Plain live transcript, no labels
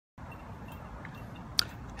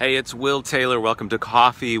Hey, it's Will Taylor. Welcome to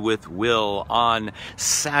Coffee with Will on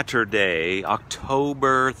Saturday,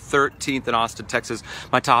 October 13th in Austin, Texas.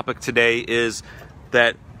 My topic today is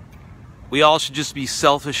that we all should just be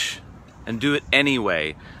selfish and do it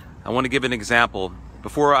anyway. I want to give an example.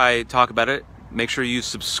 Before I talk about it, make sure you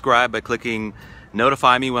subscribe by clicking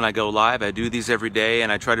notify me when I go live. I do these every day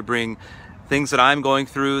and I try to bring things that I'm going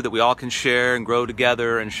through that we all can share and grow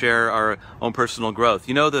together and share our own personal growth.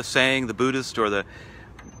 You know the saying, the Buddhist or the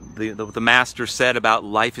master said about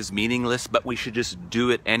life is meaningless, but we should just do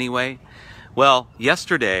it anyway? Well,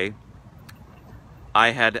 yesterday I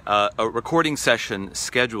had a recording session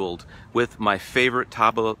scheduled with my favorite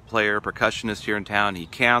tabla player, percussionist here in town. He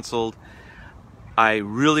canceled. I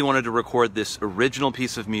really wanted to record this original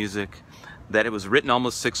piece of music that it was written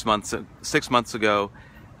almost 6 months ago,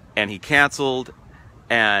 and he canceled.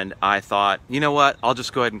 And I thought, you know what, I'll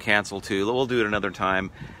just go ahead and cancel too. We'll do it another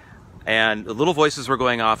time. And the little voices were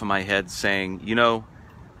going off in my head saying, you know,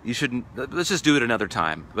 you shouldn't, let's just do it another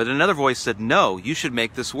time. But another voice said, no, you should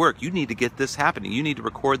make this work. You need to get this happening. You need to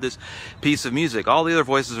record this piece of music. All the other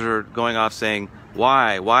voices are going off saying,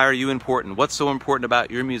 why? Why are you important? What's so important about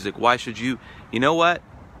your music? Why should you? You know what?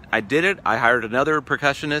 I did it. I hired another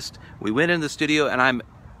percussionist. We went in the studio, and I'm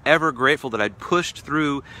ever grateful that I'd pushed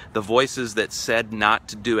through the voices that said not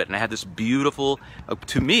to do it. And I had this beautiful,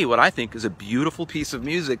 to me, what I think is a beautiful piece of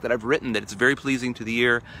music that I've written that it's very pleasing to the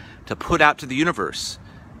ear to put out to the universe.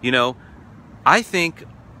 You know, I think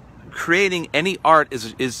creating any art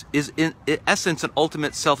is in essence an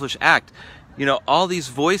ultimate selfish act. You know, all these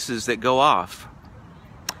voices that go off,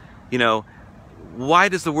 you know, why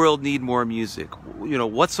does the world need more music? You know,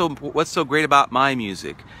 what's so great about my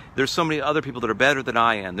music? There's so many other people that are better than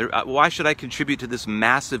I am. Why should I contribute to this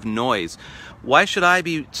massive noise? Why should I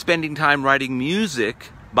be spending time writing music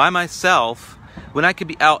by myself when I could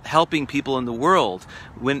be out helping people in the world?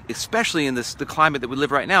 When, especially in the climate that we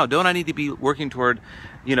live right now, don't I need to be working toward,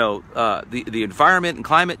 you know, the environment and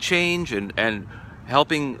climate change and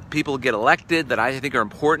helping people get elected that I think are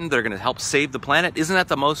important, that are going to help save the planet? Isn't that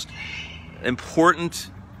the most important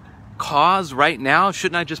cause right now?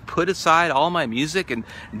 Shouldn't I just put aside all my music and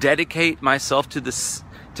dedicate myself to this,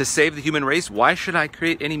 to save the human race? Why should I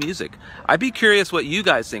create any music? I'd be curious what you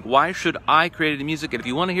guys think. Why should I create any music? And if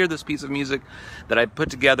you want to hear this piece of music that I put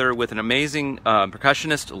together with an amazing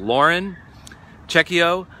percussionist, Lauren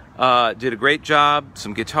Cecchio, did a great job,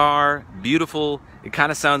 some guitar, beautiful. It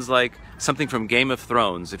kind of sounds like something from Game of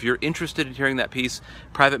Thrones. If you're interested in hearing that piece,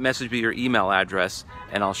 private message me your email address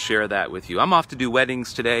and I'll share that with you. I'm off to do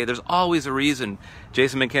weddings today. There's always a reason.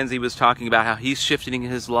 Jason McKenzie was talking about how he's shifting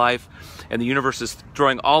his life and the universe is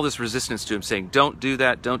throwing all this resistance to him, saying, don't do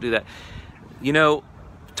that, don't do that. You know,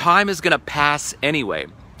 time is going to pass anyway.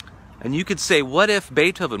 And you could say, what if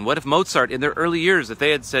Beethoven, what if Mozart in their early years, if they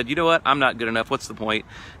had said, you know what, I'm not good enough, what's the point?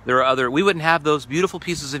 There are other, we wouldn't have those beautiful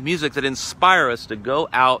pieces of music that inspire us to go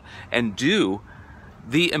out and do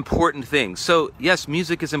the important things. So yes,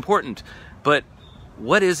 music is important, but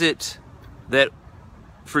what is it that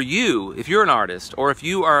for you, if you're an artist or if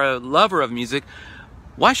you are a lover of music,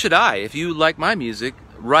 why should I, if you like my music,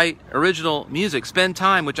 write original music, spend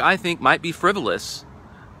time, which I think might be frivolous?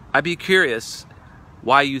 I'd be curious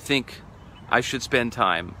why you think I should spend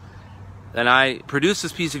time. And I produce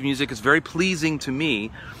this piece of music. It's very pleasing to me,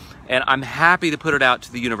 and I'm happy to put it out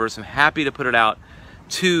to the universe. I'm happy to put it out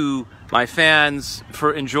to my fans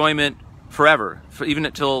for enjoyment forever, for even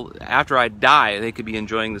until after I die, they could be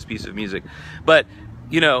enjoying this piece of music. But,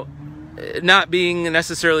 you know, not being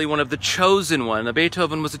necessarily one of the chosen one. The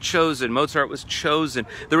Beethoven was a chosen, Mozart was chosen.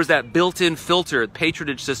 There was that built-in filter,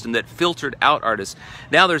 patronage system that filtered out artists.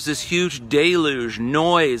 Now there's this huge deluge,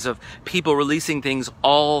 noise of people releasing things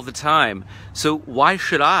all the time. So why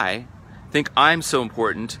should I think I'm so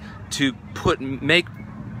important to make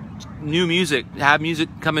new music, have music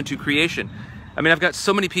come into creation? I mean, I've got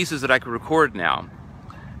so many pieces that I could record now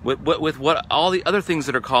with what all the other things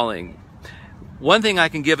that are calling. One thing I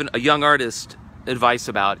can give a young artist advice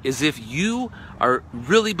about is if you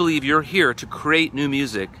really believe you're here to create new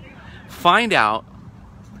music, find out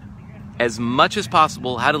as much as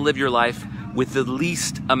possible how to live your life with the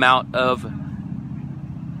least amount of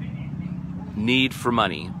need for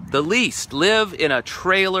money. The least. Live in a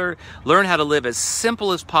trailer. Learn how to live as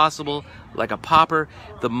simple as possible, like a pauper.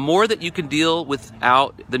 The more that you can deal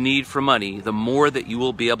without the need for money, the more that you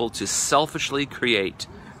will be able to selfishly create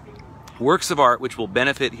works of art which will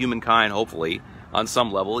benefit humankind, hopefully, on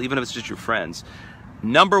some level, even if it's just your friends.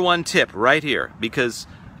 Number one tip right here, because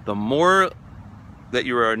the more that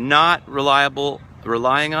you are not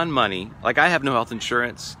relying on money, like I have no health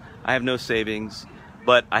insurance, I have no savings,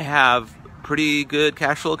 but I have pretty good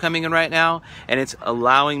cash flow coming in right now, and it's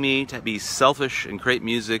allowing me to be selfish and create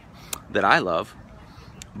music that I love.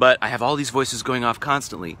 But I have all these voices going off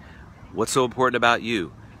constantly. What's so important about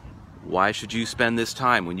you? Why should you spend this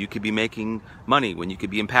time when you could be making money, when you could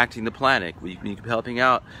be impacting the planet, when you could be helping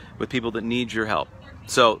out with people that need your help?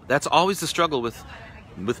 So that's always the struggle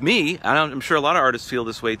with me. I'm sure a lot of artists feel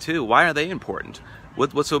this way too. Why are they important?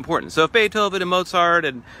 What's so important? So if Beethoven and Mozart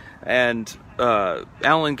and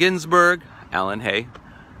Allen Ginsberg, hey,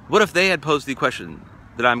 what if they had posed the question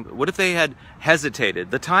what if they had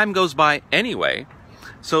hesitated? The time goes by anyway,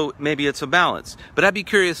 so maybe it's a balance. But I'd be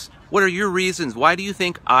curious, what are your reasons? Why do you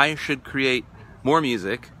think I should create more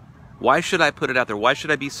music? Why should I put it out there? Why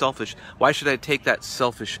should I be selfish? Why should I take that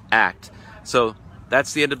selfish act? So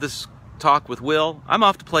that's the end of this talk with Will. I'm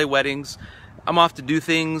off to play weddings. I'm off to do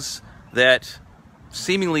things that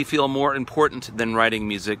seemingly feel more important than writing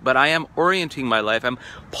music, but I am orienting my life. I'm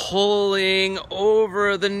pulling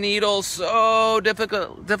over the needle so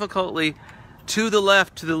difficultly to the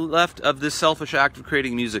left of this selfish act of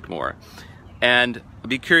creating music more. And I'd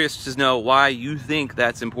be curious to know why you think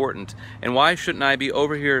that's important, and why shouldn't I be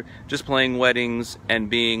over here just playing weddings and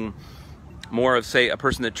being more of, say, a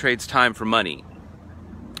person that trades time for money?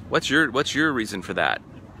 What's your reason for that?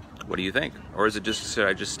 What do you think? Or is it just, should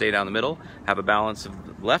I just stay down the middle, have a balance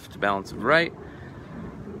of left, balance of right,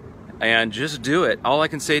 and just do it? All I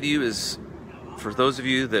can say to you is, for those of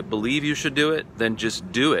you that believe you should do it, then just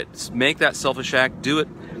do it. Make that selfish act, do it,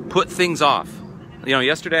 put things off. You know,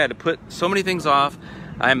 yesterday I had to put so many things off.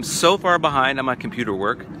 I'm so far behind on my computer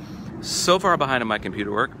work,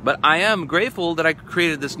 but I am grateful that I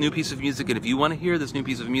created this new piece of music. And if you want to hear this new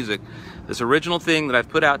piece of music, this original thing that I've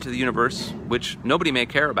put out to the universe, which nobody may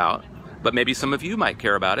care about, but maybe some of you might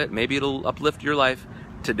care about it, maybe it'll uplift your life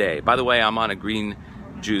today. By the way, I'm on a green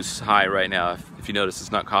juice high right now. If you notice,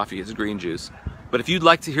 it's not coffee, it's green juice. But if you'd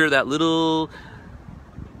like to hear that little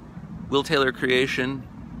Will Taylor creation,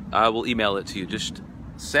 I will email it to you. Just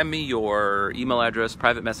send me your email address,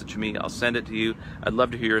 private message me, I'll send it to you. I'd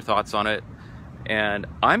love to hear your thoughts on it. And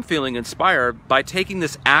I'm feeling inspired by taking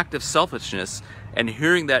this act of selfishness and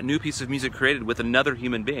hearing that new piece of music created with another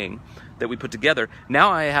human being that we put together.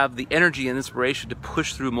 Now I have the energy and inspiration to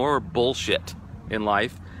push through more bullshit in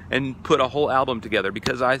life and put a whole album together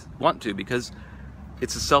because I want to, because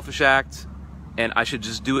it's a selfish act and I should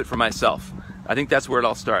just do it for myself. I think that's where it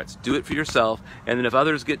all starts. Do it for yourself, and then if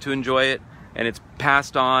others get to enjoy it and it's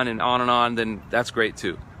passed on, then that's great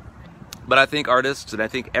too. But I think artists, and I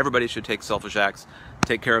think everybody should take selfish acts,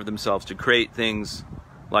 take care of themselves to create things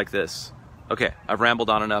like this. Okay, I've rambled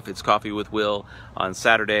on enough. It's Coffee with Will on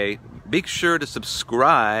Saturday. Be sure to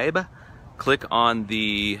subscribe. Click on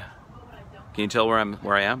the, can you tell where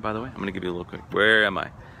I am, by the way? I'm gonna give you a little quick, where am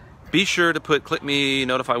I? Be sure to click me,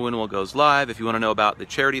 notify when Will goes live. If you want to know about the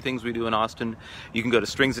charity things we do in Austin, you can go to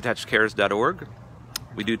stringsattachedcares.org.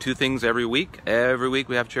 We do 2 things every week. Every week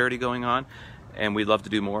we have charity going on, and we'd love to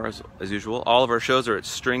do more as usual. All of our shows are at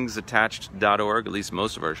stringsattached.org, at least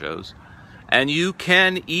most of our shows. And you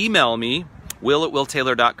can email me,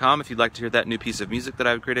 will@willtaylor.com, if you'd like to hear that new piece of music that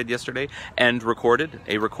I created yesterday and recorded,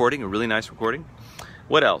 a really nice recording.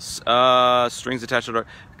 What else? Stringsattached.org.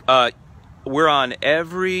 We're on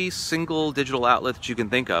every single digital outlet that you can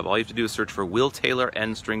think of. All you have to do is search for Will Taylor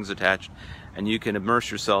and Strings Attached, and you can immerse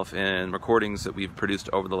yourself in recordings that we've produced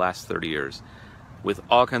over the last 30 years with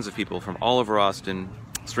all kinds of people from all over Austin.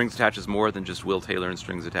 Strings Attached is more than just Will Taylor and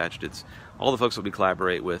Strings Attached. It's all the folks that we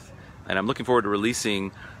collaborate with. And I'm looking forward to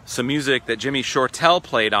releasing some music that Jimmy Shortell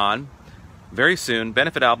played on very soon.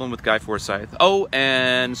 Benefit album with Guy Forsyth. Oh,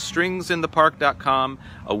 and stringsinthepark.com.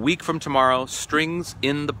 A week from tomorrow,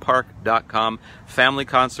 stringsinthepark.com. Family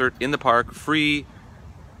concert in the park, free.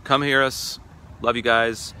 Come hear us. Love you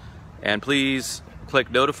guys. And please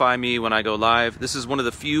click notify me when I go live. This is one of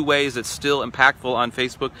the few ways that's still impactful on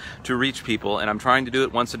Facebook to reach people, and I'm trying to do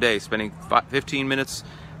it once a day, spending 15 minutes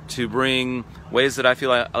to bring ways that I feel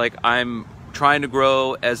like I'm trying to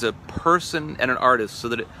grow as a person and an artist, so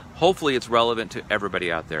that hopefully it's relevant to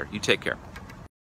everybody out there. You take care.